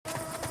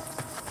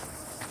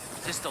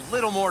Just a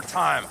little more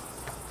time.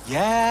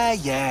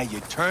 Yeah, you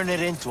turn it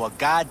into a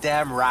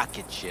goddamn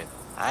rocket ship.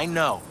 I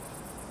know.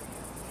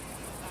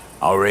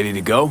 All ready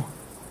to go?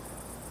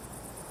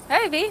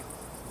 Hey, V.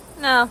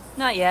 No,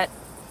 not yet.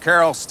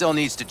 Carol still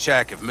needs to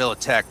check if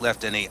Militech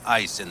left any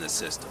ice in the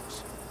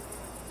systems.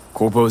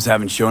 Corpos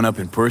haven't shown up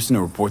in person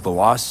to report the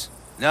loss?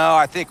 No,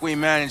 I think we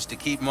managed to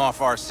keep them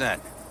off our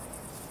scent.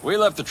 We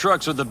left the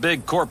trucks with the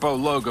big Corpo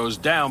logos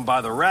down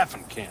by the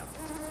Raffin camp.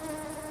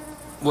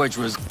 Which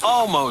was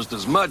almost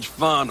as much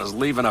fun as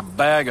leaving a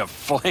bag of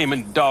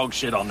flaming dog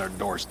shit on their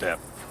doorstep.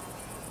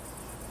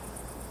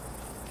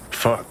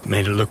 Fuck,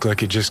 made it look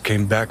like it just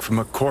came back from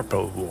a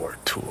Corpo War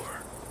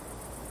tour.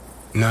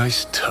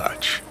 Nice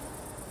touch.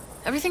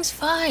 Everything's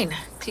fine.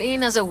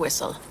 Clean as a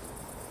whistle.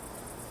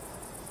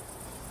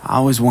 I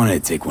always wanted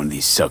to take one of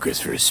these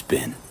suckers for a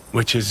spin.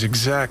 Which is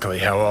exactly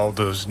how all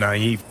those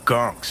naive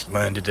gonks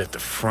landed at the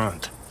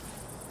front.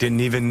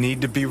 Didn't even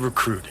need to be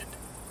recruited.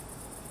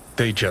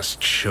 They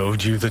just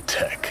showed you the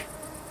tech.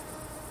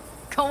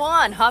 Go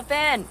on, hop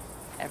in.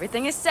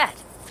 Everything is set.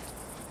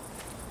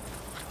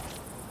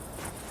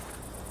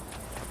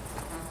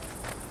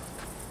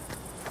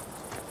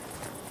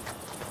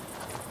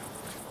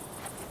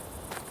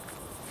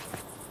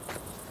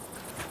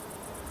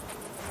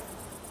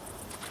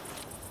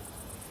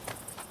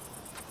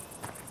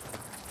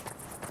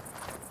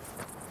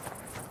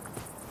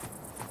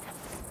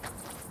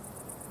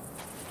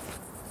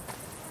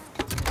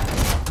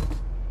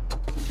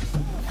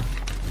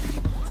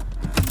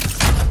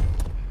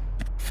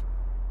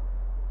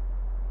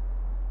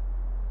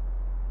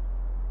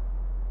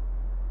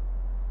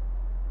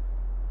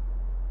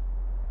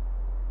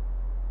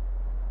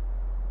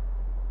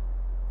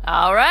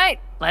 All right,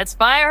 let's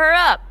fire her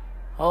up.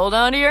 Hold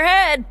on to your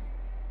head.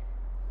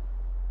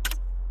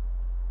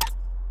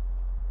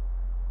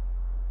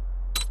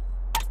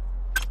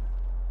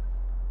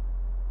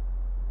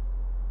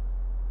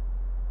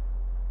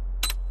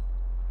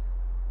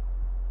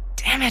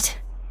 Damn it.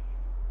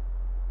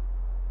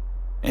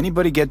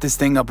 Anybody get this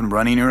thing up and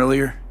running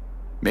earlier?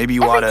 Maybe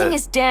you oughta... Everything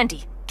is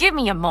dandy. Give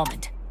me a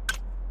moment.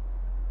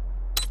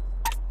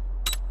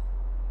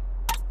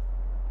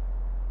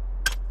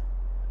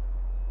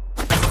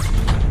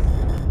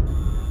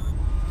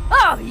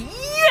 Oh,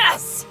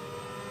 yes!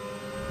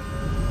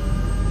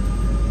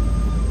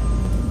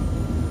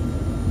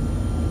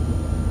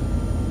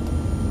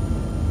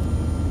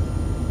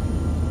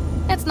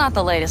 It's not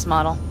the latest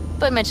model,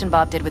 but Mitch and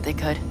Bob did what they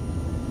could.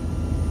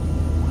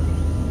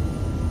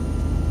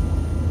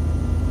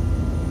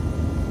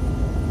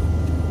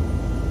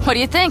 What do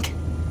you think?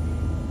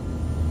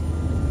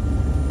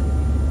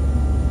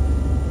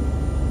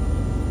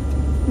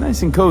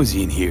 Nice and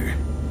cozy in here.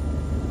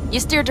 You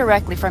steer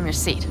directly from your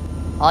seat.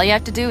 All you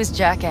have to do is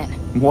jack in.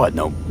 What,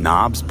 no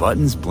knobs,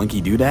 buttons, blinky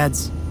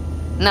doodads?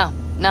 No,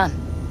 none.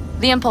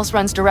 The impulse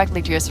runs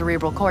directly to your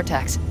cerebral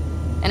cortex.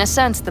 In a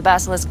sense, the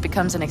basilisk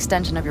becomes an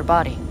extension of your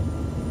body.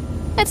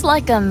 It's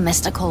like a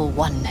mystical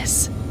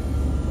oneness.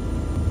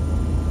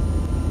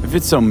 If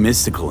it's so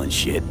mystical and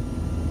shit,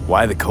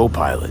 why the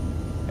co-pilot?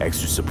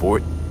 Extra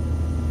support?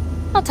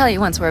 I'll tell you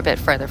once we're a bit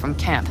further from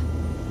camp.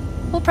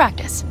 We'll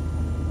practice.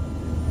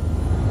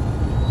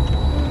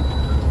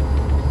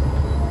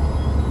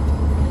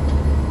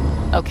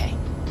 Okay,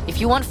 if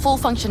you want full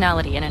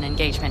functionality in an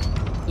engagement,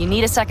 you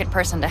need a second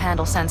person to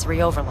handle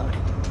sensory overload.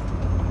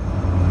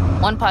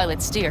 One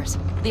pilot steers,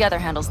 the other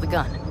handles the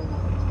gun.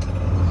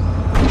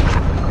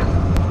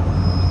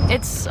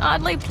 It's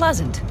oddly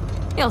pleasant.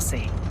 You'll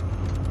see.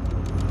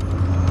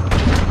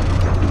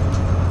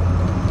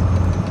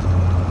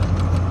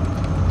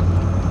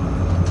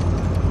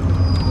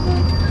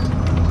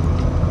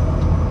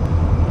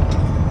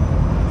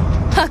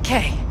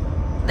 Okay,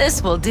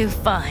 this will do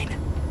fine.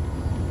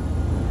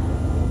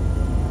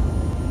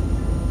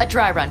 A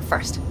dry run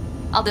first.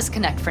 I'll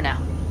disconnect for now.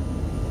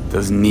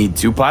 Doesn't need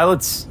two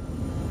pilots?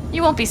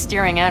 You won't be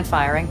steering and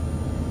firing.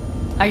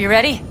 Are you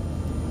ready?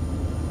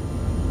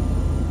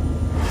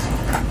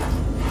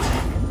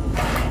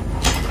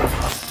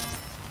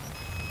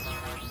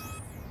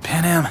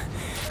 Panam,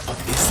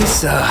 is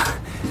this,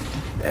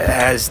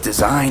 as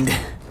designed?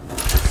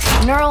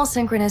 Neural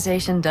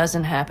synchronization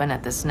doesn't happen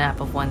at the snap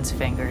of one's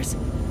fingers.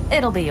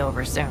 It'll be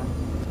over soon.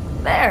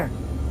 There.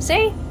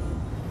 See?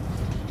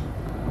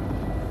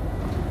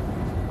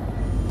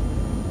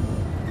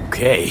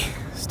 Okay,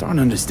 starting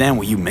to understand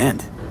what you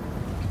meant.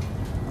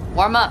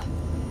 Warm up.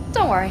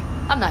 Don't worry,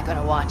 I'm not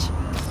gonna watch.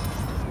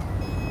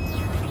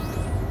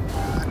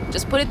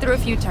 Just put it through a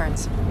few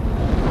turns.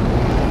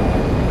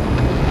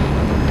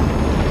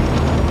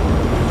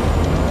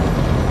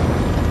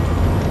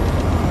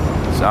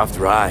 Soft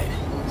ride.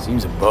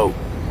 Seems a boat.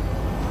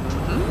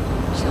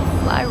 She'll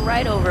fly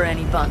right over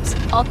any bumps,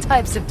 all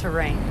types of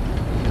terrain.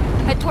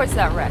 Head towards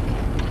that wreck.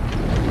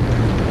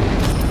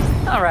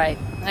 All right,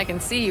 I can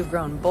see you've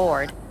grown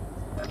bored.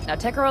 Now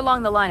take her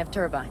along the line of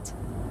turbines.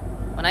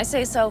 When I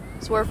say so,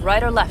 swerve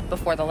right or left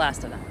before the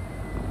last of them.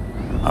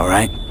 All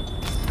right.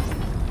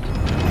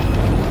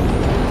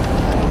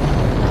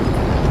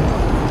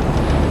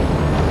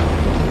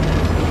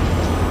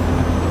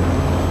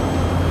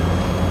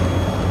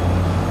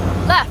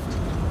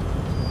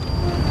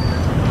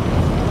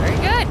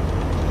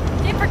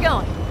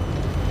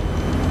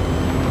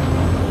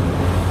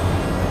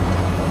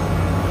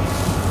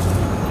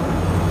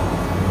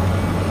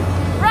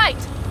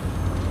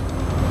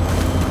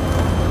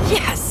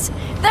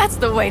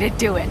 the way to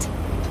do it.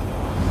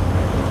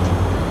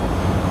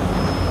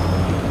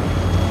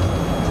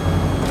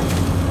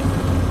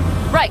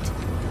 Right.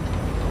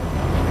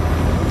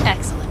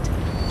 Excellent.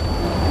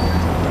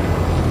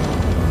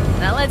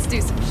 Now let's do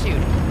some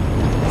shooting.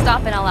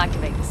 Stop and I'll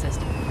activate the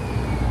system.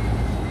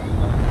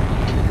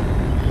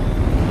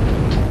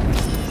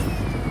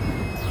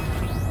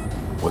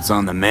 What's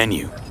on the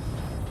menu?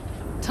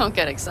 Don't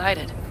get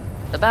excited.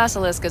 The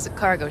Basilisk is a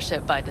cargo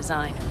ship by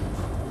design.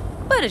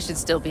 But it should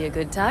still be a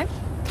good time.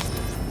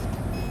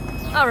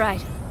 All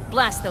right,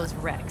 blast those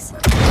wrecks.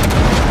 Good.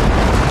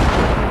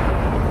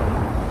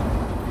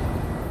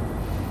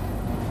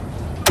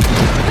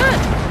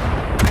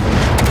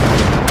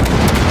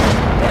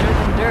 Better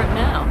than dirt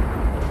now.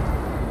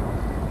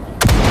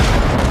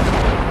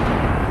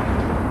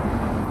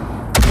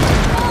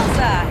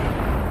 Bullseye.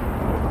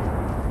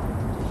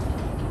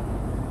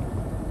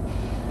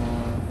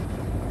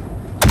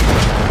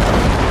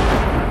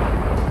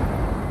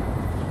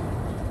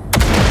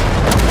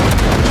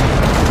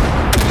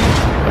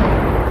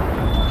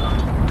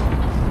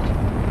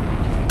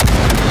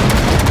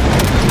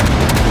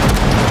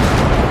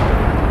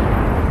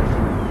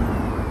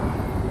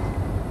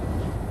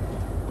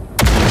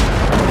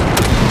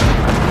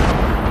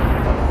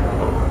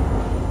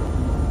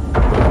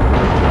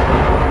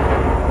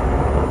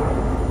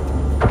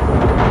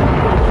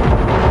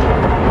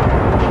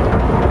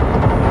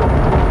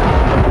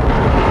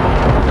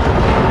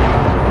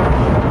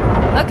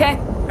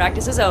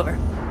 Practice is over.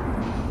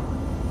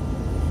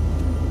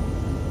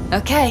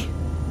 Okay,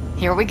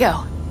 here we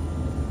go.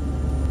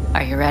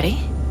 Are you ready?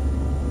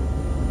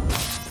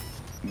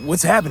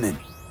 What's happening?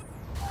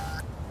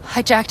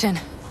 Hijacked in.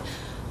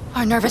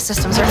 Our nervous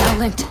systems are now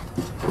linked.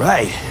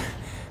 Right.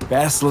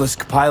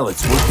 Basilisk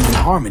pilots working in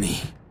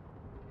harmony.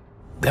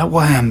 That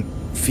why I'm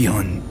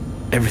feeling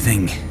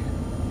everything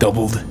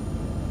doubled?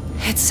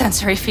 It's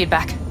sensory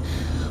feedback.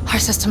 Our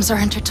systems are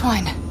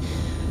intertwined.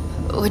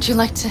 Would you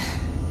like to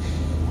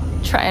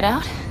try it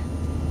out?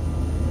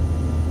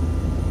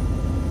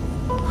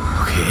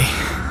 Okay.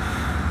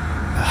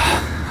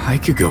 I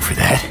could go for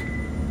that.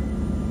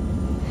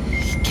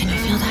 Can you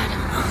feel that?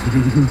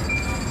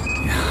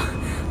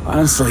 Yeah.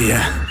 Honestly,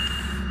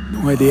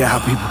 no idea how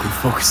people can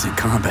focus in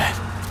combat.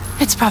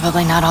 It's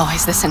probably not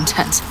always this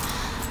intense.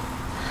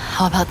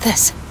 How about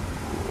this?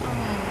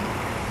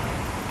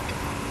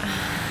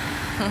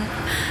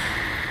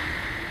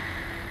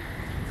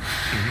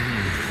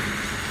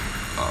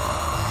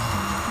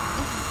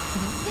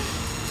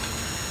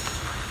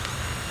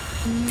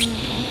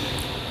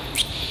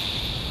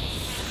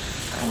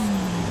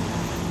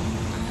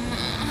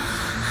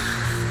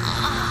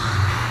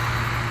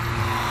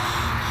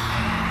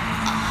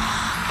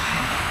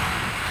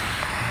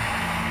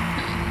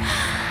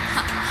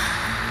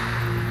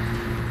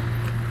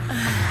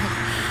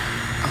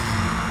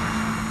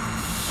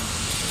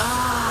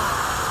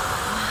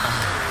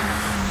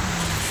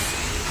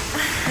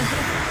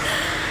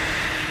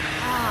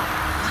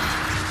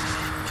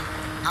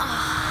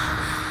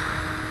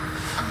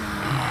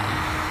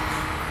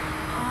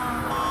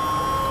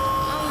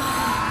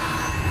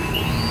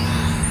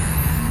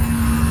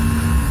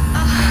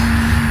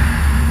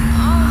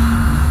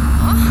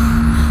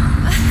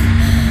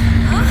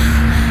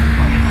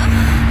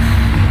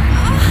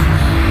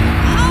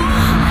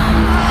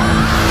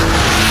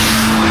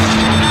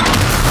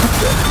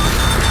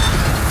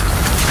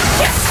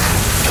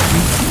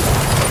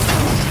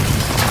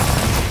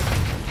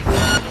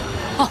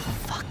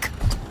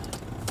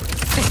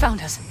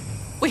 Found us.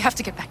 We have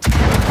to get back to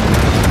camp.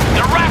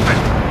 They're rapid!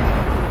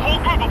 Whole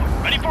group of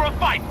them, ready for a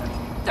fight!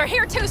 They're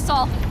here too,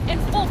 Saul. In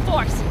full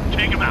force.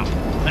 Take them out.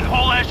 Then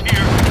haul ass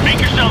here. Make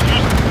yourselves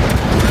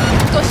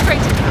useful. Go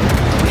straight to camp.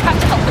 We have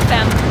to help the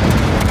family.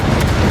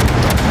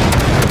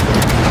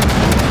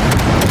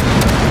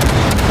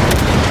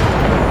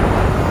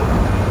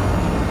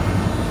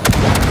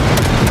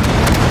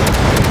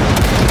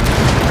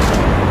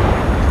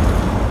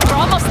 We're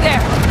almost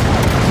there.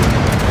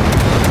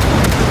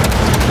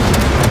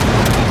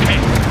 Okay,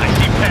 I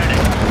see panic.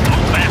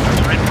 Those bastards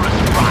are in for a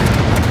surprise.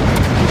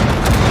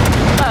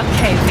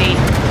 Okay, V.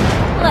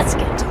 Let's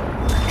get to work.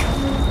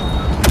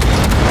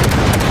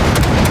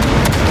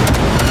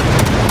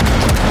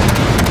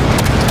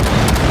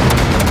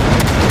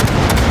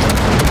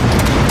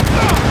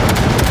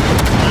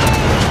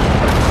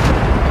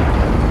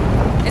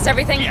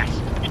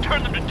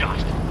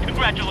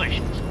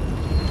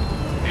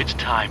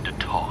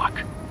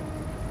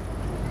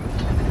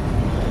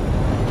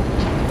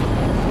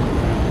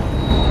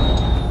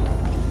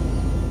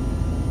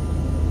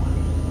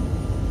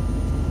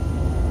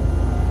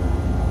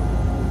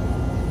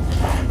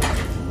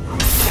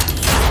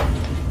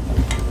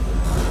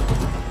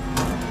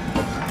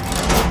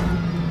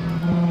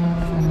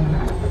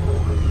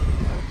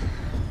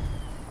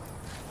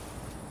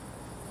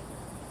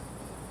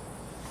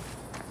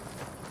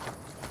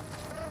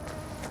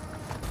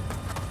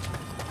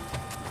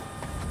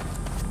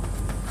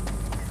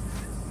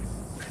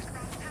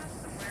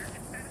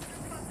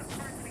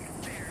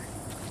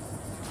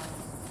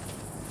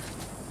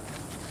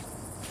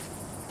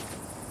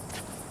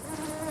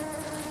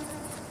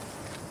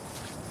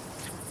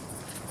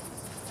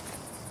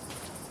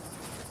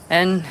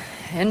 An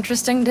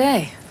interesting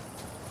day.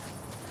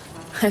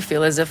 I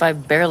feel as if I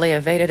barely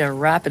evaded a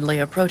rapidly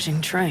approaching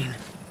train.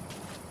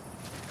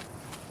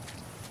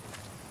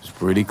 It's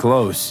pretty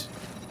close.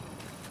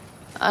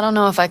 I don't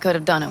know if I could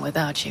have done it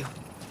without you.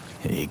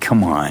 Hey,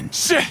 come on.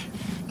 Shit!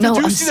 No, Did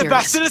you I'm see serious. the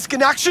basilisk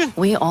in action?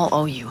 We all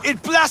owe you.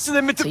 It blasted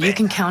them into So you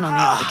can count on me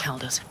with the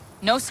Caldas.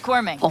 No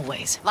squirming.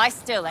 Always. Lie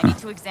still, I need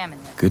to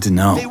examine them. Good to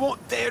know. They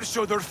won't dare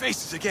show their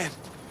faces again.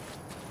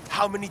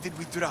 How many did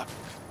we drop?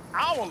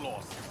 Our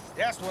losses.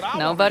 That's what I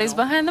Nobody's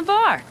behind the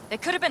bar. They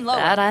could have been lower.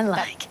 That I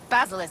like.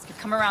 Basilisk could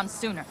come around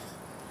sooner.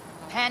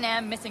 Pan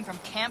Am missing from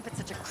camp at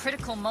such a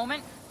critical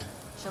moment.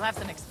 She'll have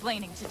some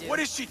explaining to do. What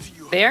is she to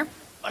you? Beer?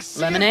 A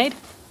seal? Lemonade?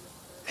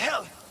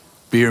 Hell,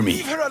 Beer me.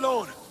 leave her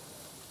alone.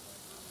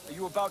 Are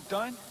you about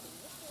done?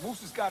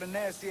 Moose has got a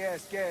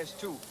nasty-ass gash,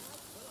 too.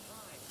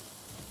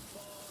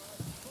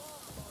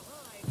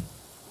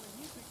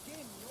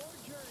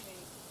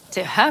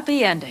 To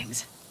happy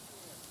endings.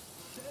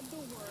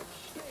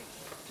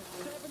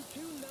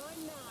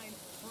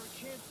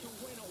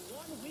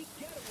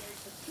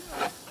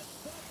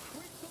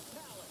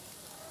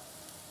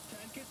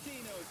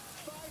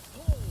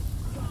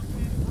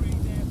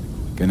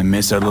 Gonna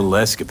miss our little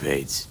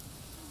escapades.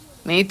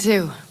 Me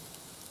too.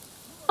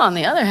 On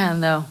the other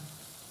hand, though,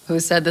 who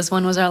said this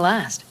one was our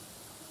last?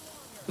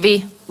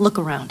 V, look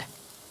around.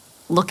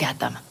 Look at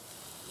them.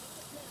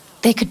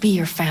 They could be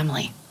your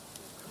family.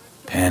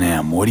 Pan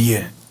Am, what do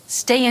you...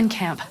 Stay in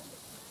camp.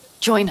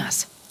 Join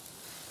us.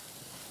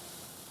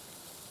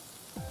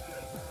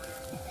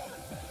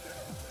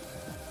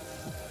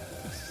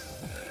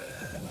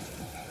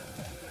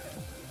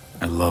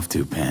 I'd love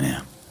to, Pan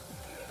Am.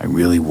 I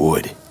really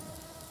would.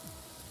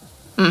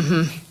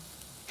 Mm-hmm.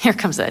 Here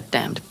comes that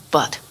damned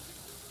butt.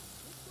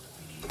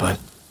 But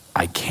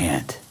I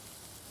can't.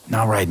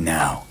 Not right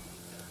now.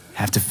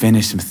 Have to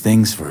finish some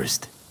things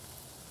first.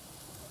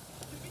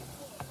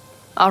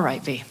 All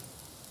right, V.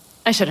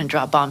 I shouldn't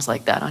drop bombs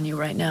like that on you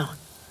right now.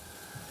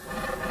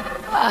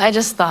 I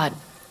just thought...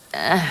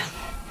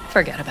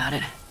 forget about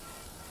it.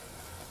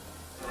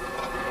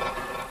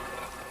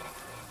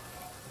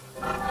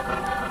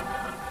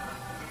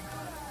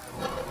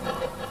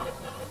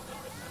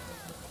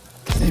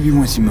 Maybe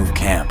once you move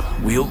camp,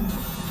 we'll...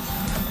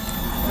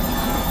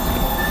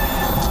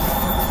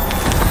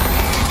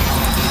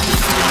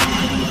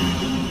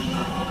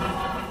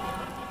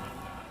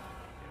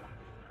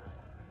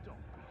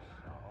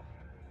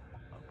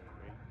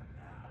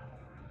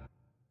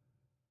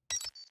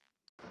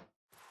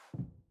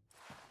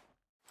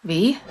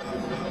 V?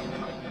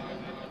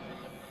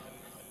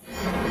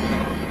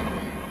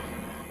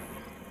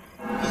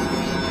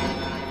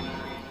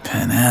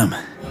 Pan Am.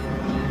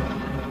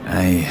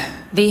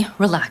 V,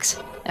 relax.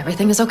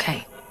 Everything is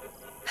okay.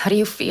 How do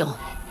you feel?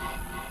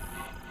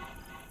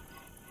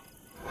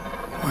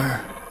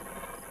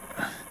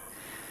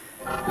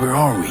 Where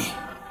are we?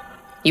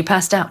 You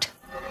passed out.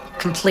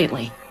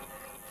 Completely.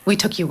 We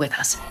took you with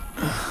us.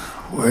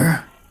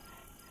 Where?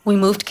 We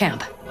moved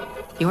camp.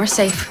 You are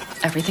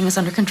safe. Everything is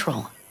under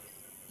control.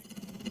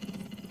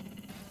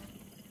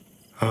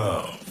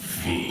 Oh,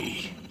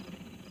 V.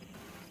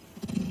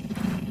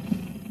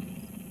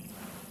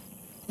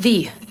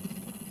 V,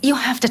 you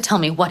have to tell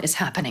me what is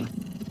happening.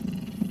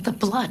 The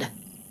blood.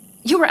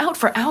 You were out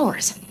for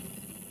hours.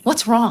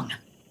 What's wrong?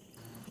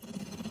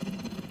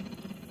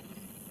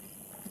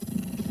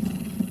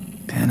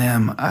 Pan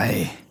Am,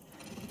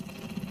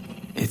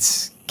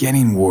 It's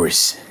getting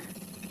worse.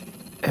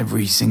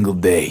 Every single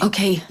day.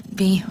 Okay,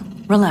 V,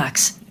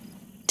 relax.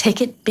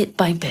 Take it bit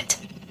by bit.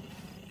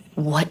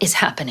 What is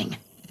happening?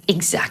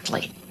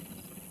 Exactly.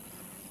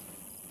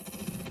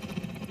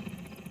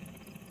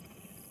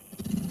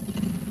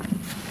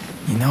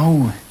 You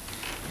know,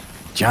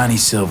 Johnny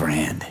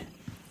Silverhand.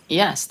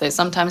 Yes, they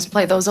sometimes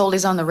play those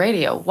oldies on the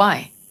radio.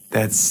 Why?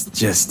 That's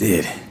just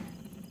it.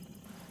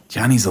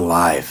 Johnny's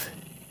alive.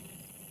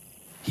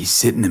 He's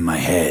sitting in my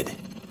head.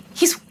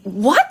 He's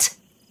what?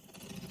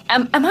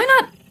 Am I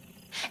not...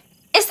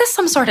 Is this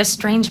some sort of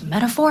strange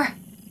metaphor?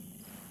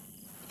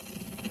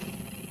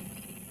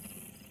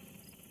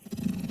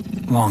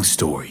 Long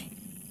story.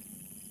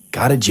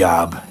 Got a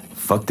job,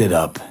 fucked it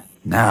up.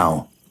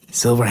 Now,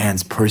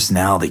 Silverhand's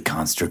personality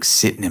construct's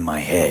sitting in my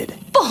head.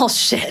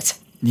 Bullshit!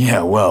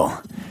 Yeah,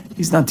 well,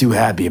 he's not too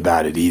happy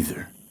about it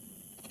either.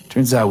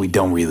 Turns out we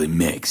don't really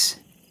mix.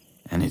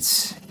 And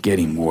it's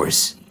getting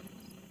worse.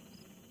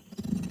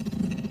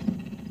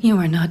 You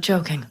are not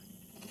joking.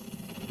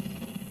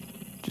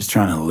 Just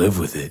trying to live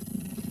with it.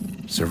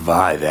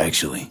 Survive,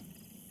 actually.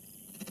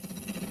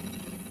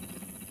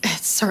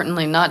 It's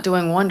certainly not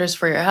doing wonders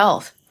for your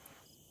health.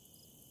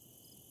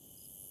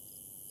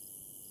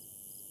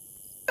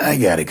 I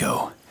gotta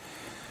go.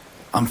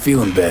 I'm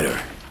feeling better.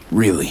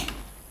 Really.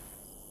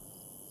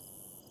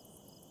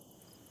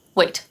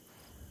 Wait.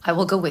 I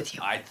will go with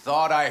you. I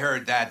thought I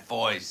heard that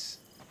voice.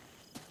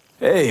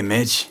 Hey,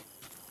 Mitch.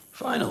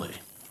 Finally.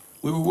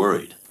 We were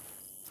worried.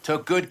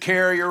 Took good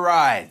care of your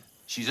ride.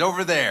 She's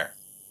over there.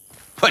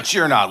 But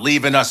you're not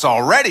leaving us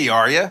already,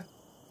 are you?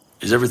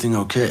 Is everything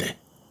okay?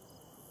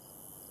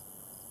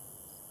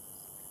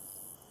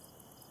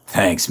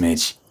 Thanks,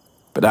 Mitch.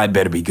 But I'd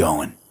better be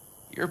going.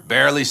 You're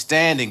barely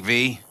standing,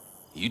 V.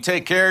 You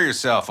take care of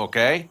yourself,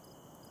 okay?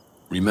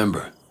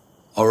 Remember,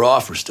 our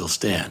offer still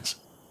stands.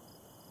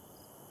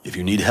 If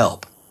you need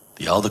help,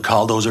 the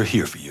Aldecaldos are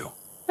here for you.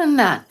 And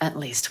that, at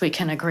least, we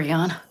can agree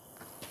on.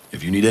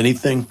 If you need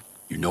anything,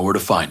 you know where to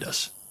find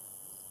us.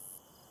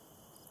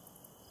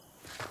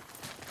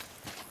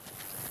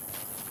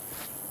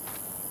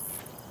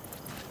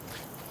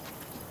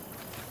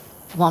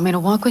 Want me to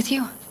walk with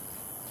you?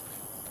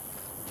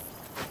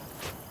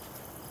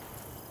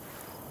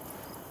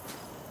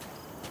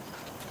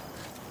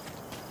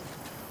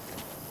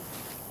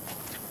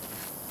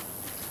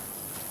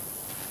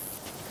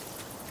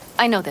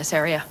 I know this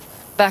area.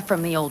 Back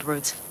from the old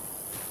routes.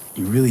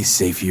 You really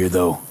safe here,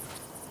 though?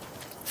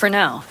 For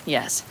now,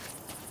 yes.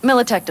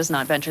 Militech does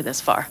not venture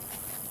this far.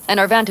 And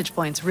our vantage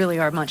points really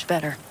are much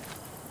better.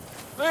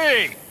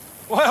 Hey!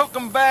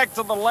 Welcome back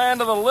to the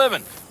land of the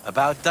living.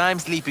 About time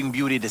Sleeping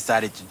Beauty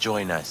decided to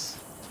join us.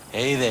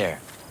 Hey there.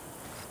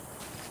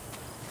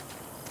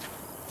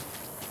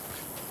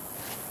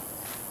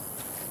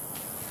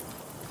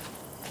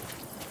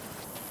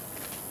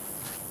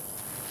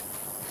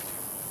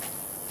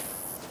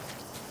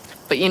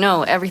 But you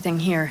know, everything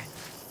here,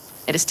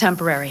 it is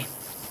temporary.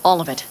 All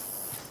of it.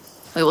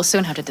 We will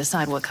soon have to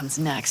decide what comes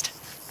next.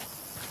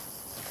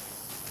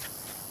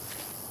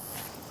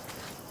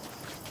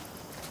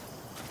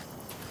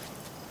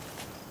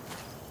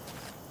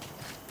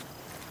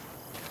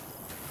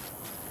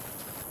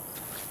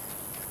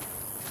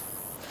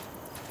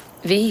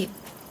 V,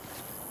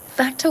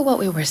 back to what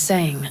we were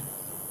saying.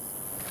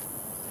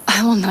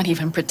 I will not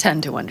even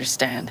pretend to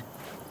understand.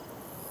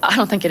 I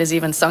don't think it has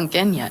even sunk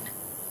in yet.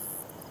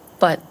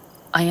 But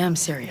I am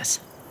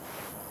serious.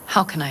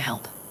 How can I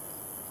help?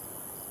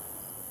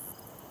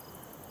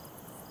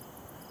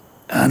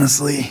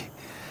 Honestly,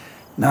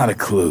 not a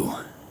clue.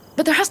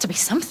 But there has to be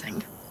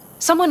something.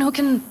 Someone who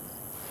can...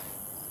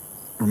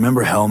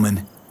 Remember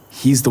Hellman?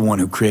 He's the one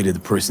who created the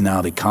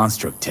personality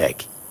construct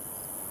tech.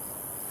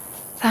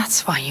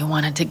 That's why you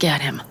wanted to get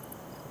him.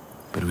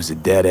 But it was a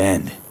dead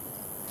end.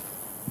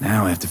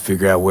 Now I have to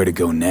figure out where to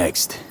go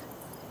next.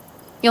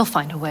 You'll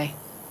find a way.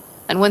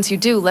 And once you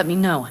do, let me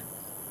know.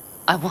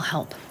 I will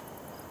help.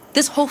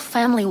 This whole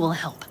family will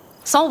help.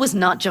 Saul was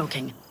not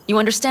joking. You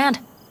understand?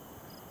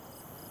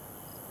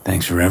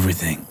 Thanks for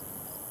everything.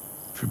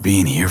 For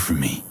being here for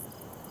me.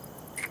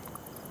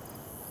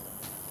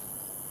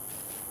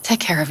 Take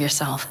care of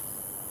yourself.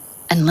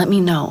 And let me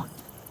know.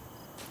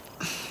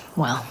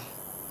 Well,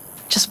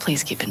 just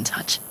please keep in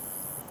touch.